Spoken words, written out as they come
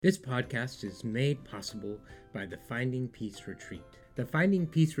This podcast is made possible by the Finding Peace Retreat. The Finding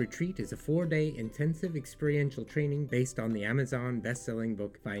Peace Retreat is a 4-day intensive experiential training based on the Amazon best-selling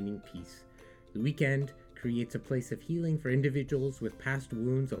book Finding Peace. The weekend creates a place of healing for individuals with past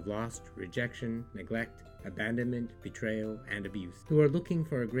wounds of loss, rejection, neglect, abandonment, betrayal, and abuse, who are looking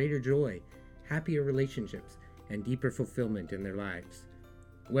for a greater joy, happier relationships, and deeper fulfillment in their lives.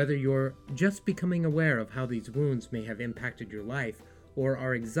 Whether you're just becoming aware of how these wounds may have impacted your life, or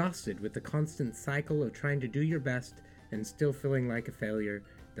are exhausted with the constant cycle of trying to do your best and still feeling like a failure,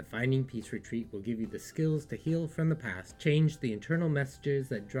 the Finding Peace Retreat will give you the skills to heal from the past, change the internal messages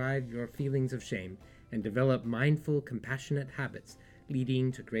that drive your feelings of shame, and develop mindful, compassionate habits leading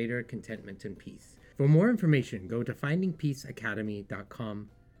to greater contentment and peace. For more information, go to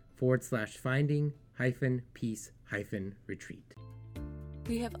findingpeaceacademy.com/finding-peace-retreat.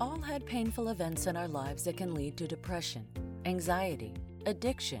 We have all had painful events in our lives that can lead to depression, anxiety,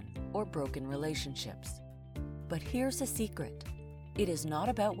 addiction, or broken relationships. But here's a secret. It is not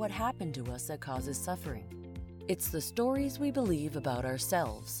about what happened to us that causes suffering. It's the stories we believe about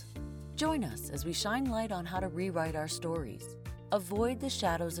ourselves. Join us as we shine light on how to rewrite our stories, avoid the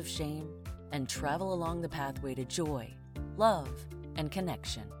shadows of shame, and travel along the pathway to joy, love, and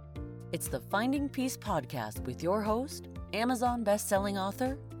connection. It's the Finding Peace podcast with your host, Amazon best-selling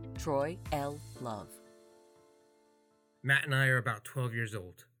author, Troy L. Love. Matt and I are about 12 years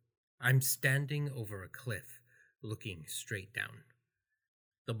old. I'm standing over a cliff, looking straight down.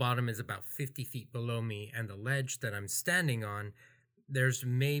 The bottom is about 50 feet below me, and the ledge that I'm standing on, there's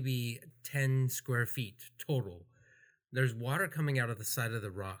maybe 10 square feet total. There's water coming out of the side of the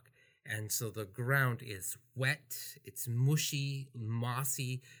rock, and so the ground is wet, it's mushy,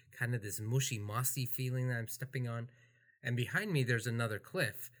 mossy, kind of this mushy, mossy feeling that I'm stepping on. And behind me, there's another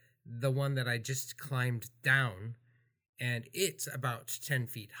cliff, the one that I just climbed down, and it's about 10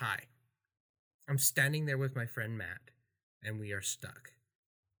 feet high. I'm standing there with my friend Matt, and we are stuck.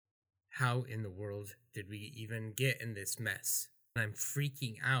 How in the world did we even get in this mess? I'm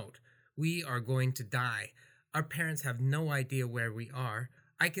freaking out. We are going to die. Our parents have no idea where we are.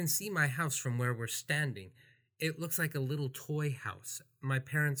 I can see my house from where we're standing. It looks like a little toy house. My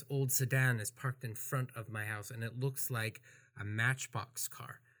parents' old sedan is parked in front of my house, and it looks like a Matchbox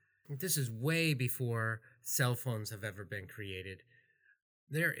car. This is way before cell phones have ever been created.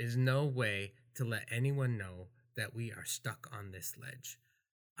 There is no way to let anyone know that we are stuck on this ledge.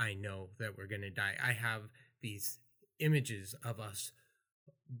 I know that we're going to die. I have these images of us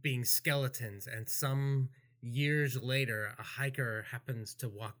being skeletons, and some years later, a hiker happens to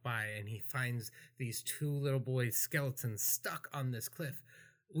walk by and he finds these two little boys' skeletons stuck on this cliff.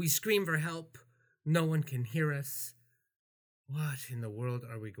 We scream for help. No one can hear us. What in the world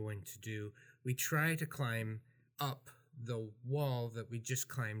are we going to do? We try to climb up the wall that we just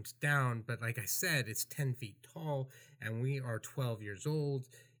climbed down, but like I said, it's 10 feet tall, and we are 12 years old,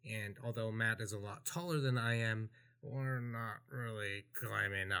 and although Matt is a lot taller than I am, we're not really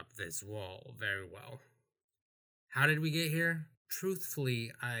climbing up this wall very well. How did we get here?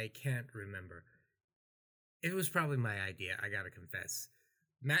 Truthfully, I can't remember. It was probably my idea, I gotta confess.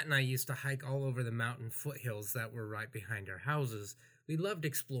 Matt and I used to hike all over the mountain foothills that were right behind our houses. We loved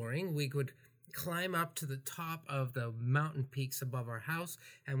exploring. We could climb up to the top of the mountain peaks above our house,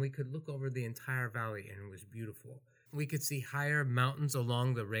 and we could look over the entire valley, and it was beautiful. We could see higher mountains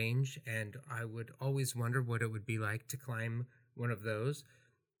along the range, and I would always wonder what it would be like to climb one of those.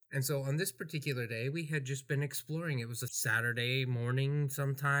 And so on this particular day, we had just been exploring. It was a Saturday morning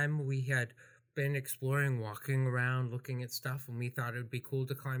sometime. We had been exploring, walking around, looking at stuff, and we thought it would be cool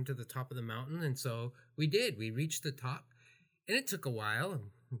to climb to the top of the mountain, and so we did. We reached the top, and it took a while,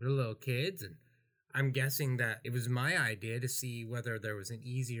 and we were little kids, and I'm guessing that it was my idea to see whether there was an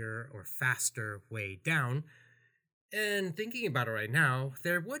easier or faster way down. And thinking about it right now,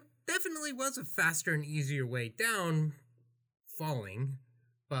 there definitely was a faster and easier way down, falling,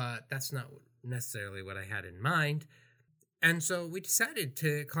 but that's not necessarily what I had in mind. And so we decided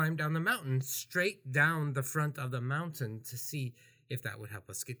to climb down the mountain, straight down the front of the mountain, to see if that would help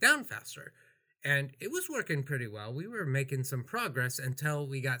us get down faster. And it was working pretty well. We were making some progress until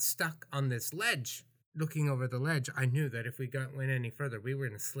we got stuck on this ledge. Looking over the ledge, I knew that if we went any further, we were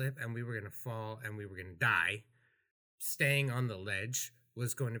going to slip and we were going to fall and we were going to die. Staying on the ledge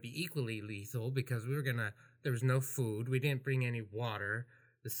was going to be equally lethal because there was no food. We didn't bring any water.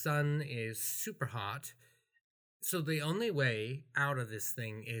 The sun is super hot. So the only way out of this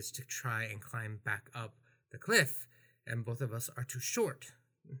thing is to try and climb back up the cliff, and both of us are too short.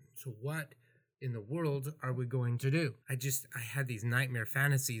 So what in the world are we going to do? I had these nightmare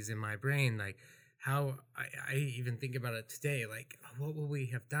fantasies in my brain, like How I even think about it today, like, what will we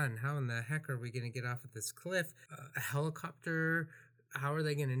have done? How in the heck are we going to get off of this cliff? A helicopter? How are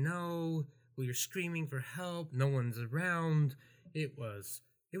they going to know? We are screaming for help. No one's around. It was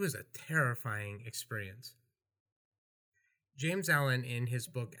a terrifying experience. James Allen, in his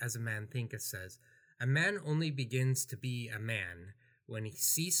book As a Man Thinketh, says, "A man only begins to be a man when he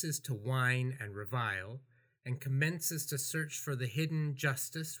ceases to whine and revile, and commences to search for the hidden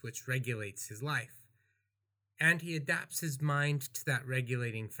justice which regulates his life. And he adapts his mind to that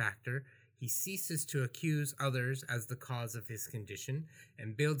regulating factor. He ceases to accuse others as the cause of his condition,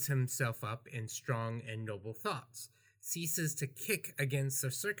 and builds himself up in strong and noble thoughts, ceases to kick against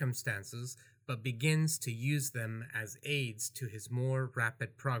the circumstances, but begins to use them as aids to his more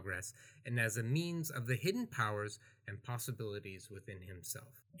rapid progress, and as a means of the hidden powers and possibilities within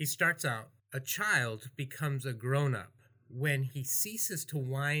himself." He starts out, "A child becomes a grown-up when he ceases to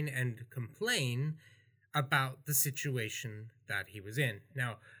whine and complain about the situation that he was in."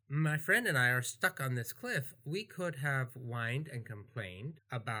 Now, my friend and I are stuck on this cliff. We could have whined and complained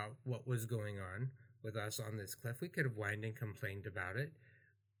about what was going on with us on this cliff. We could have whined and complained about it.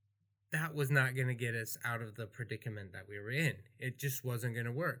 That was not going to get us out of the predicament that we were in. It just wasn't going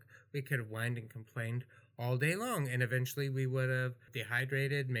to work. We could have whined and complained all day long, and eventually we would have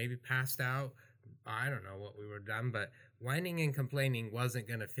dehydrated, maybe passed out. I don't know what we would have done, but whining and complaining wasn't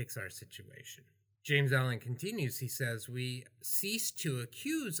going to fix our situation. James Allen continues, he says, "We cease to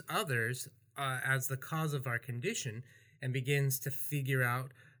accuse others as the cause of our condition, and begins to figure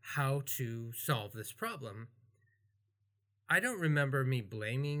out how to solve this problem." I don't remember me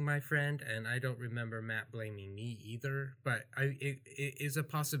blaming my friend, and I don't remember Matt blaming me either, but it is a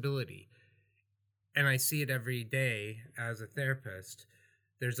possibility. And I see it every day as a therapist.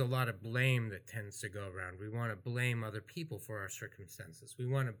 There's a lot of blame that tends to go around. We want to blame other people for our circumstances. We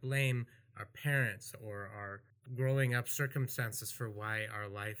want to blame our parents or our growing up circumstances for why our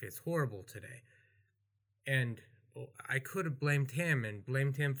life is horrible today. And I could have blamed him and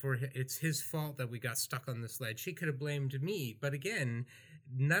blamed him for it's his fault that we got stuck on this ledge. He could have blamed me. But again,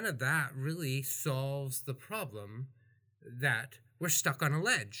 none of that really solves the problem that we're stuck on a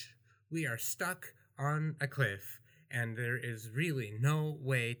ledge. We are stuck on a cliff, and there is really no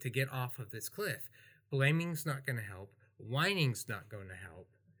way to get off of this cliff. Blaming's not going to help. Whining's not going to help.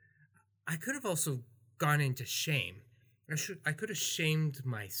 I could have also gone into shame. I could have shamed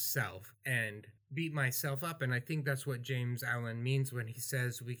myself and beat myself up, and I think that's what James Allen means when he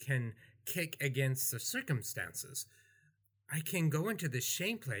says we can kick against the circumstances. I can go into the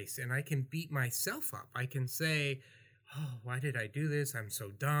shame place and I can beat myself up. I can say, "Oh, why did I do this? I'm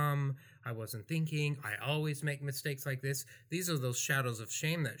so dumb. I wasn't thinking. I always make mistakes like this." These are those shadows of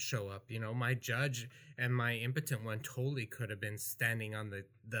shame that show up. You know, my judge and my impotent one totally could have been standing on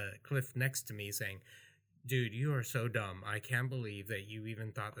the cliff next to me saying, "Dude, you are so dumb. I can't believe that you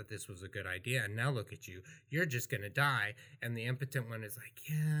even thought that this was a good idea. And now look at you. You're just going to die." And the impotent one is like,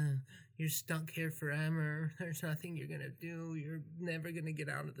 "Yeah, you're stuck here forever. There's nothing you're going to do. You're never going to get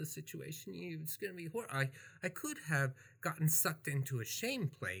out of the situation. It's going to be horrible." I could have gotten sucked into a shame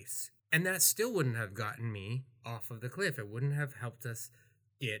place, and that still wouldn't have gotten me off of the cliff. It wouldn't have helped us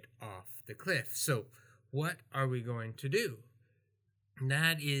get off the cliff. So what are we going to do? And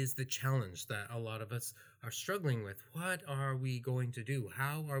that is the challenge that a lot of us are struggling with. What are we going to do?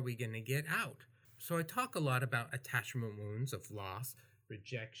 How are we going to get out? So I talk a lot about attachment wounds of loss,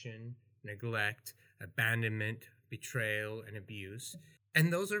 rejection, neglect, abandonment, betrayal, and abuse.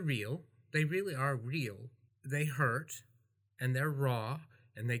 And those are real. They really are real. They hurt, and they're raw,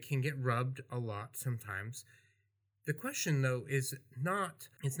 and they can get rubbed a lot sometimes. The question, though, it's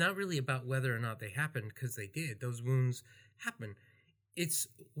not really about whether or not they happened, because they did. Those wounds happen. It's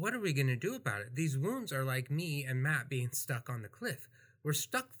what are we going to do about it? These wounds are like me and Matt being stuck on the cliff. We're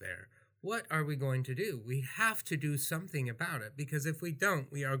stuck there. What are we going to do? We have to do something about it, because if we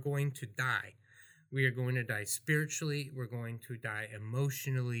don't, we are going to die. We are going to die spiritually. We're going to die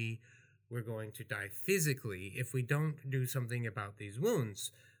emotionally. We're going to die physically if we don't do something about these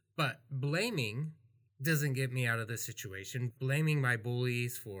wounds. But blaming doesn't get me out of this situation. Blaming my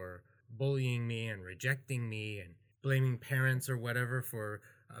bullies for bullying me and rejecting me, and blaming parents or whatever for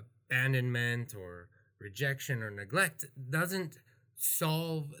abandonment or rejection or neglect doesn't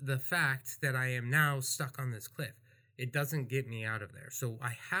solve the fact that I am now stuck on this cliff. It doesn't get me out of there. So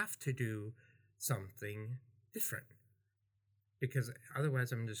I have to do something different, because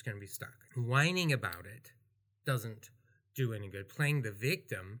otherwise I'm just going to be stuck. Whining about it doesn't do any good. Playing the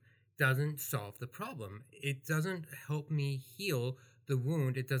victim doesn't solve the problem. It doesn't help me heal the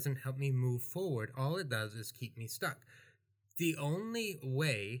wound. It doesn't help me move forward. All it does is keep me stuck. The only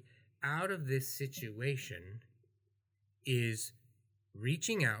way out of this situation is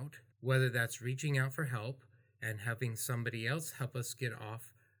reaching out, whether that's reaching out for help and having somebody else help us get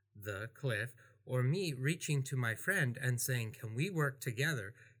off the cliff, or me reaching to my friend and saying, can we work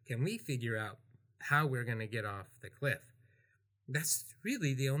together? Can we figure out how we're going to get off the cliff? That's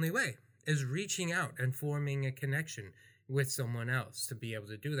really the only way, is reaching out and forming a connection with someone else to be able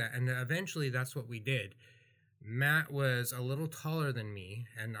to do that. And eventually that's what we did. Matt was a little taller than me,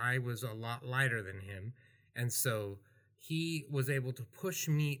 and I was a lot lighter than him. And so he was able to push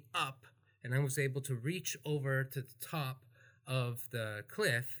me up, and I was able to reach over to the top of the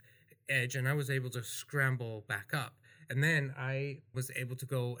cliff edge, and I was able to scramble back up. And then I was able to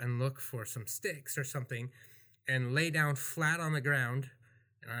go and look for some sticks or something and lay down flat on the ground.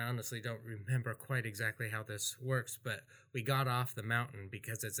 And I honestly don't remember quite exactly how this works, but we got off the mountain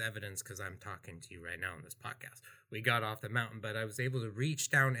because it's evidence, because I'm talking to you right now on this podcast. We got off the mountain, but I was able to reach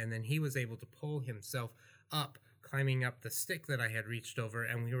down, and then he was able to pull himself up, climbing up the stick that I had reached over,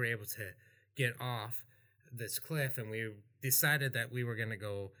 and we were able to get off this cliff, and we decided that we were going to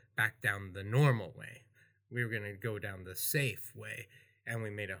go back down the normal way. We were going to go down the safe way, and we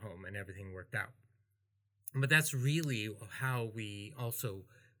made it home, and everything worked out. But that's really how we also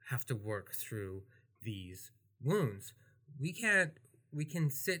have to work through these wounds. We can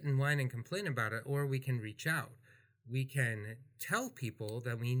sit and whine and complain about it, or we can reach out. We can tell people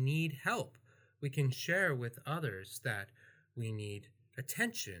that we need help. We can share with others that we need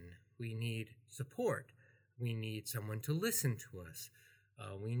attention, we need support, we need someone to listen to us,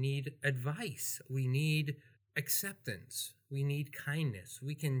 we need advice, we need acceptance, we need kindness.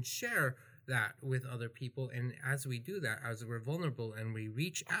 We can share that with other people, and as we do that, as we're vulnerable and we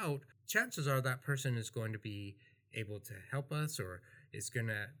reach out, chances are that person is going to be able to help us, or is going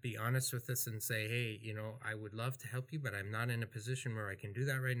to be honest with us and say, hey, I would love to help you, but I'm not in a position where I can do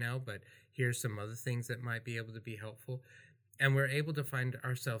that right now, but here's some other things that might be able to be helpful. And we're able to find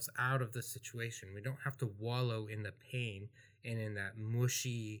ourselves out of the situation. We don't have to wallow in the pain and in that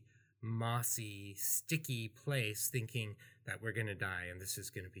mushy, mossy, sticky place thinking that we're going to die and this is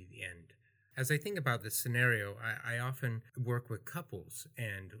going to be the end. As I think about this scenario, I often work with couples,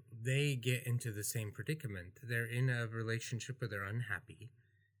 and they get into the same predicament. They're in a relationship where they're unhappy.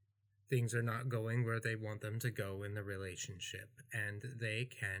 Things are not going where they want them to go in the relationship, and they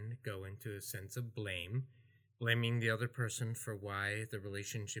can go into a sense of blaming the other person for why the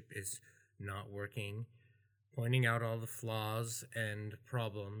relationship is not working, pointing out all the flaws and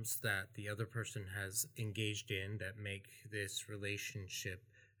problems that the other person has engaged in that make this relationship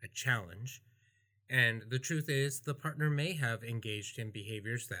a challenge. And the truth is, the partner may have engaged in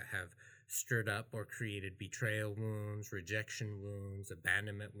behaviors that have stirred up or created betrayal wounds, rejection wounds,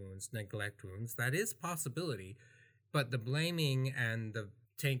 abandonment wounds, neglect wounds. That is a possibility, but the blaming and the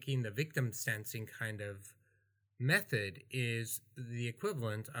taking the victim stancing kind of method is the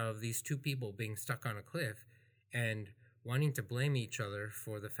equivalent of these two people being stuck on a cliff and wanting to blame each other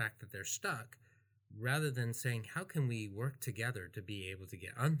for the fact that they're stuck, rather than saying, how can we work together to be able to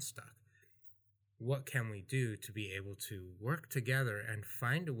get unstuck? What can we do to be able to work together and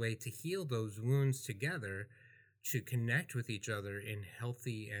find a way to heal those wounds together, to connect with each other in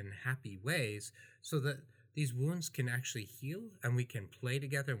healthy and happy ways, so that these wounds can actually heal and we can play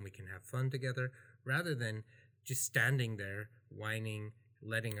together and we can have fun together, rather than just standing there whining,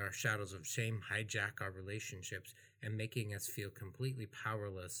 letting our shadows of shame hijack our relationships and making us feel completely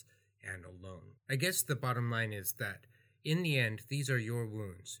powerless and alone. I guess the bottom line is that in the end, these are your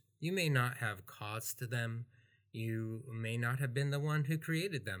wounds. You may not have caused them. You may not have been the one who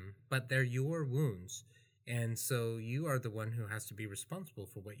created them, but they're your wounds. And so you are the one who has to be responsible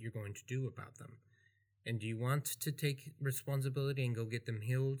for what you're going to do about them. And do you want to take responsibility and go get them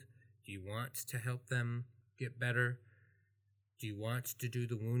healed? Do you want to help them get better? Do you want to do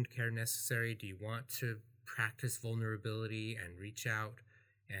the wound care necessary? Do you want to practice vulnerability and reach out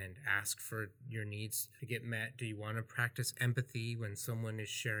and ask for your needs to get met? Do you want to practice empathy when someone is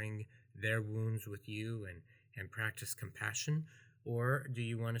sharing their wounds with you and practice compassion? Or do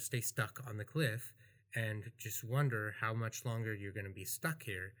you want to stay stuck on the cliff and just wonder how much longer you're going to be stuck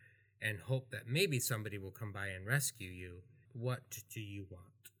here and hope that maybe somebody will come by and rescue you? What do you want?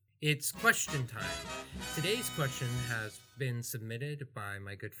 It's question time. Today's question has been submitted by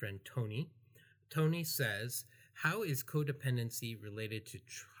my good friend Tony. Tony says, how is codependency related to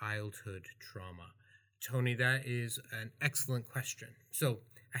childhood trauma? Tony, that is an excellent question. So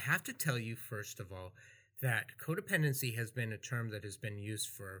I have to tell you, first of all, that codependency has been a term that has been used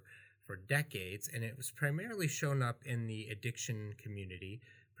for decades, and it was primarily shown up in the addiction community,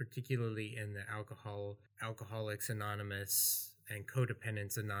 particularly in the Alcoholics Anonymous and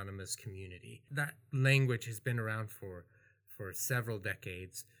Codependence Anonymous community. That language has been around for several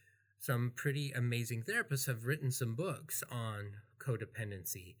decades. Some pretty amazing therapists have written some books on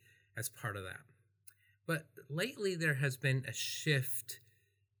codependency as part of that. But lately there has been a shift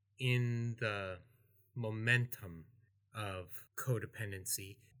in the momentum of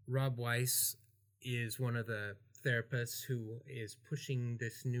codependency. Rob Weiss is one of the therapists who is pushing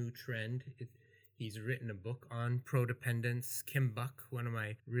this new trend. He's written a book on prodependence. Kim Buck, one of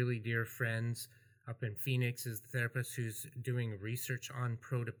my really dear friends up in Phoenix, is the therapist who's doing research on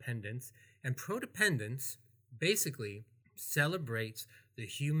prodependence. And prodependence basically celebrates the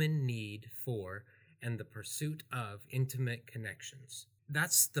human need for and the pursuit of intimate connections.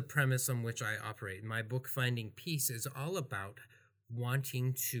 That's the premise on which I operate. My book, Finding Peace, is all about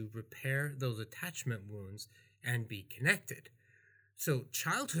wanting to repair those attachment wounds and be connected. So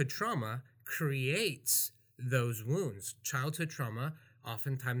childhood trauma creates those wounds. Childhood trauma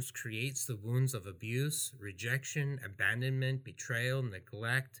oftentimes creates the wounds of abuse, rejection, abandonment, betrayal,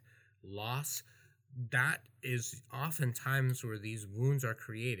 neglect, loss. That is oftentimes where these wounds are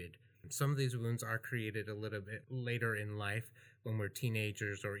created. Some of these wounds are created a little bit later in life when we're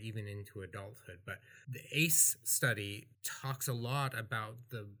teenagers or even into adulthood. But the ACE study talks a lot about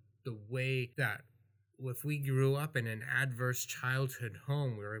the way that if we grew up in an adverse childhood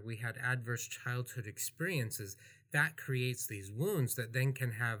home where we had adverse childhood experiences, that creates these wounds that then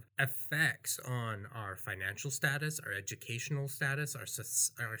can have effects on our financial status, our educational status,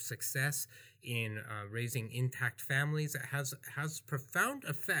 our success in raising intact families. It has profound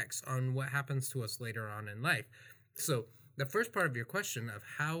effects on what happens to us later on in life. So the first part of your question of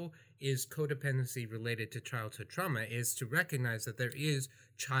how is codependency related to childhood trauma is to recognize that there is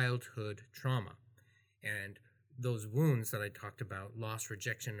childhood trauma. And those wounds that I talked about, loss,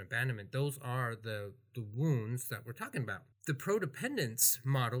 rejection, abandonment, those are the wounds that we're talking about. The prodependence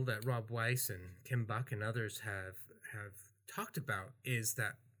model that Rob Weiss and Kim Buck and others have talked about is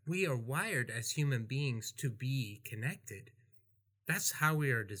that we are wired as human beings to be connected. That's how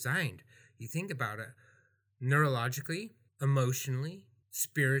we are designed. You think about it, neurologically, emotionally,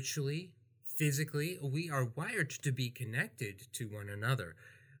 spiritually, physically, we are wired to be connected to one another.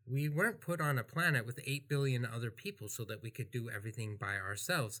 We weren't put on a planet with 8 billion other people so that we could do everything by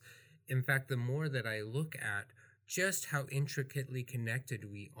ourselves. In fact, the more that I look at just how intricately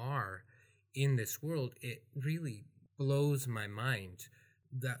connected we are in this world, it really blows my mind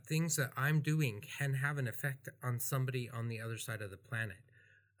that things that I'm doing can have an effect on somebody on the other side of the planet.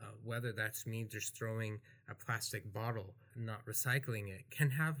 Whether that's me just throwing a plastic bottle, not recycling it,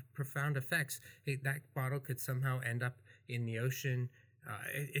 can have profound effects. That bottle could somehow end up in the ocean.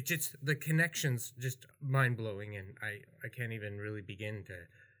 It just, the connection's just mind-blowing, and I can't even really begin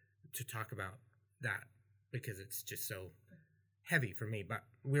to talk about that because it's just so heavy for me. But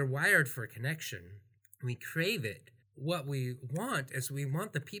we're wired for connection. We crave it. What we want is we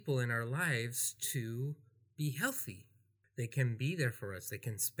want the people in our lives to be healthy. They can be there for us. They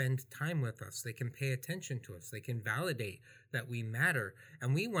can spend time with us. They can pay attention to us. They can validate that we matter.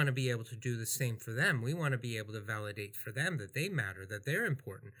 And we want to be able to do the same for them. We want to be able to validate for them that they matter, that they're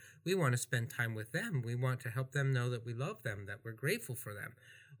important. We want to spend time with them. We want to help them know that we love them, that we're grateful for them.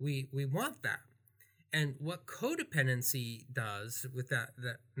 We want that. And what codependency does with that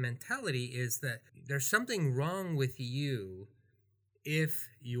mentality is that there's something wrong with you if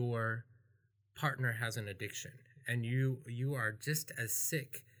your partner has an addiction. And you are just as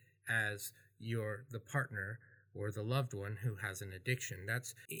sick as the partner or the loved one who has an addiction.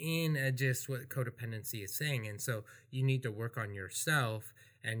 That's just what codependency is saying. And so you need to work on yourself,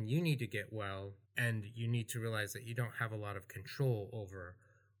 and you need to get well, and you need to realize that you don't have a lot of control over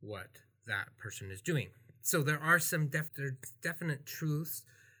what that person is doing. So there are some definite truths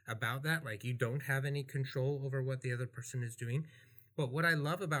about that, like you don't have any control over what the other person is doing. But what I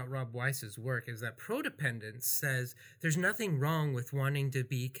love about Rob Weiss's work is that prodependence says there's nothing wrong with wanting to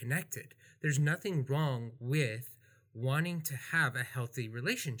be connected. There's nothing wrong with wanting to have a healthy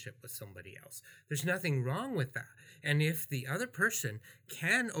relationship with somebody else. There's nothing wrong with that. And if the other person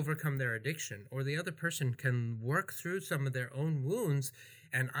can overcome their addiction, or the other person can work through some of their own wounds,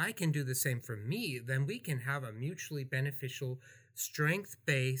 and I can do the same for me, then we can have a mutually beneficial,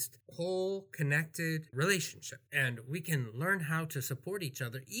 strength-based, whole, connected relationship. And we can learn how to support each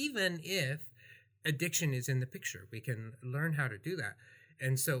other, even if addiction is in the picture. We can learn how to do that.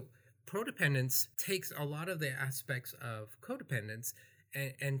 And so prodependence takes a lot of the aspects of codependence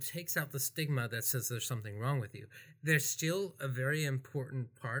and takes out the stigma that says there's something wrong with you. There's still a very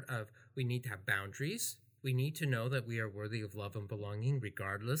important part of we need to have boundaries. We need to know that we are worthy of love and belonging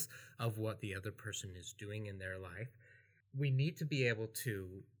regardless of what the other person is doing in their life. we need to be able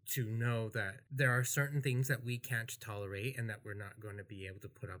to know that there are certain things that we can't tolerate and that we're not going to be able to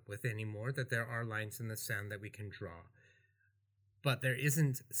put up with anymore, that there are lines in the sand that we can draw. But there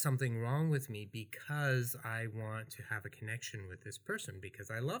isn't something wrong with me because I want to have a connection with this person, because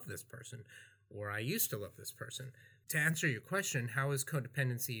I love this person, or I used to love this person. To answer your question, how is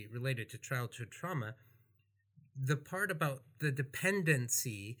codependency related to childhood trauma? The part about the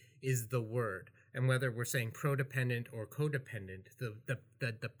dependency is the word. And whether we're saying prodependent or codependent,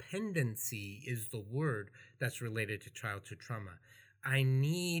 the dependency is the word that's related to childhood trauma. I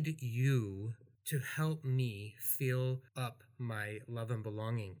need you to help me fill up my love and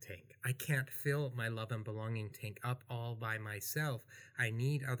belonging tank. I can't fill my love and belonging tank up all by myself. I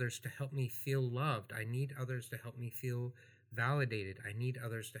need others to help me feel loved. I need others to help me feel validated. I need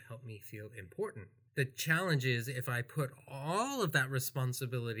others to help me feel important. The challenge is if I put all of that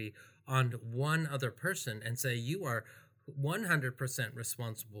responsibility on one other person and say, you are 100%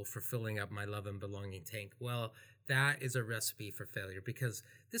 responsible for filling up my love and belonging tank, well, that is a recipe for failure, because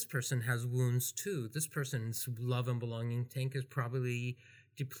this person has wounds too. This person's love and belonging tank is probably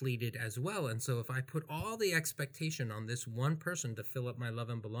depleted as well. And so if I put all the expectation on this one person to fill up my love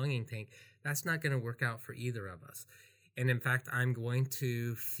and belonging tank, that's not going to work out for either of us. And in fact, I'm going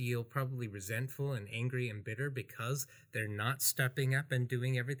to feel probably resentful and angry and bitter because they're not stepping up and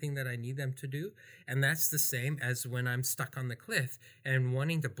doing everything that I need them to do. And that's the same as when I'm stuck on the cliff and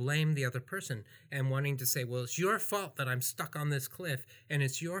wanting to blame the other person and wanting to say, well, it's your fault that I'm stuck on this cliff, and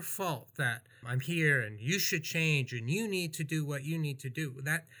it's your fault that I'm here, and you should change, and you need to do what you need to do.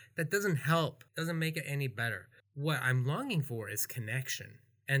 That doesn't help, doesn't make it any better. What I'm longing for is connection.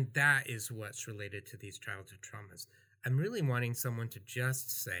 And that is what's related to these childhood traumas. I'm really wanting someone to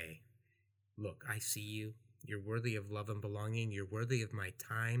just say, look, I see you. You're worthy of love and belonging. You're worthy of my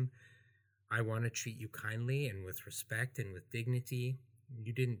time. I want to treat you kindly and with respect and with dignity.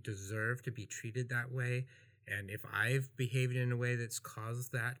 You didn't deserve to be treated that way. And if I've behaved in a way that's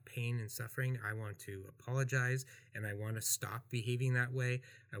caused that pain and suffering, I want to apologize, and I want to stop behaving that way.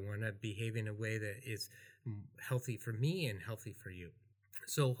 I want to behave in a way that is healthy for me and healthy for you.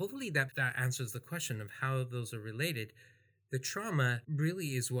 So hopefully that answers the question of how those are related. The trauma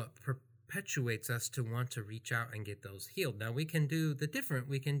really is what perpetuates us to want to reach out and get those healed. Now we can do the different.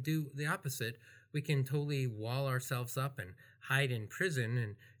 We can do the opposite. We can totally wall ourselves up and hide in prison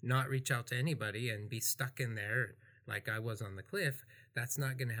and not reach out to anybody and be stuck in there like I was on the cliff. That's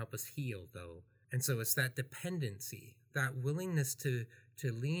not going to help us heal, though. And so it's that dependency, that willingness to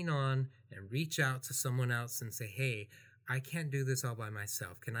lean on and reach out to someone else and say, hey, I can't do this all by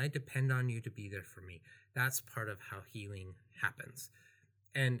myself. Can I depend on you to be there for me? That's part of how healing happens.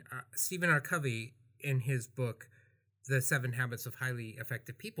 And Stephen R. Covey, in his book, The 7 Habits of Highly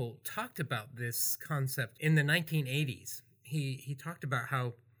Effective People, talked about this concept in the 1980s. He talked about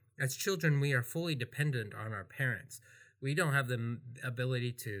how, as children, we are fully dependent on our parents. We don't have the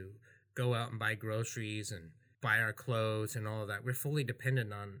ability to go out and buy groceries and buy our clothes and all of that. We're fully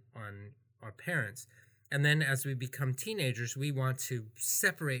dependent on our parents. And then as we become teenagers, we want to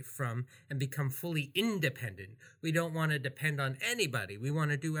separate from and become fully independent. We don't want to depend on anybody. We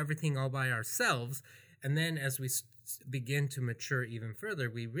want to do everything all by ourselves. And then as we begin to mature even further,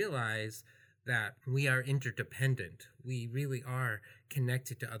 we realize that we are interdependent. We really are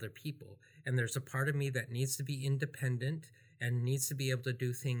connected to other people. And there's a part of me that needs to be independent and needs to be able to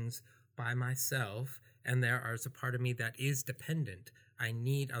do things by myself. And there is a part of me that is dependent. I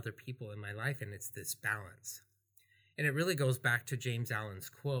need other people in my life, and it's this balance. And it really goes back to James Allen's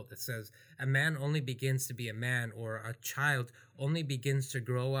quote that says, a man only begins to be a man, or a child only begins to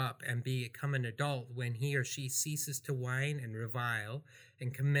grow up and become an adult when he or she ceases to whine and revile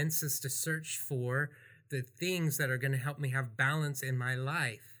and commences to search for the things that are going to help me have balance in my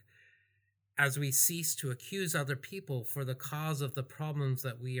life. As we cease to accuse other people for the cause of the problems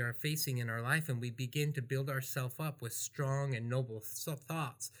that we are facing in our life, and we begin to build ourselves up with strong and noble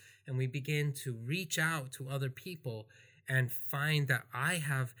thoughts, and we begin to reach out to other people and find that I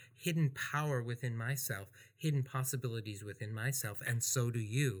have hidden power within myself, hidden possibilities within myself, and so do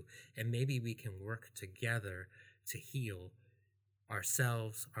you. And maybe we can work together to heal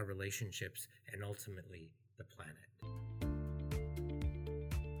ourselves, our relationships, and ultimately the planet.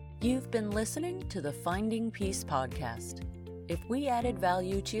 You've been listening to the Finding Peace podcast. If we added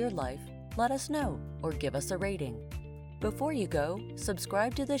value to your life, let us know or give us a rating. Before you go,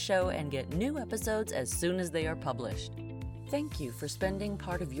 subscribe to the show and get new episodes as soon as they are published. Thank you for spending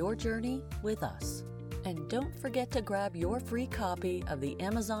part of your journey with us. And don't forget to grab your free copy of the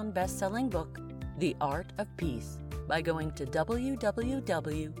Amazon best-selling book, The Art of Peace, by going to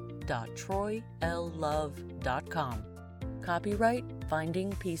www.troylove.com. Copyright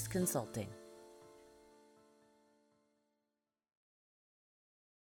Finding Peace Consulting.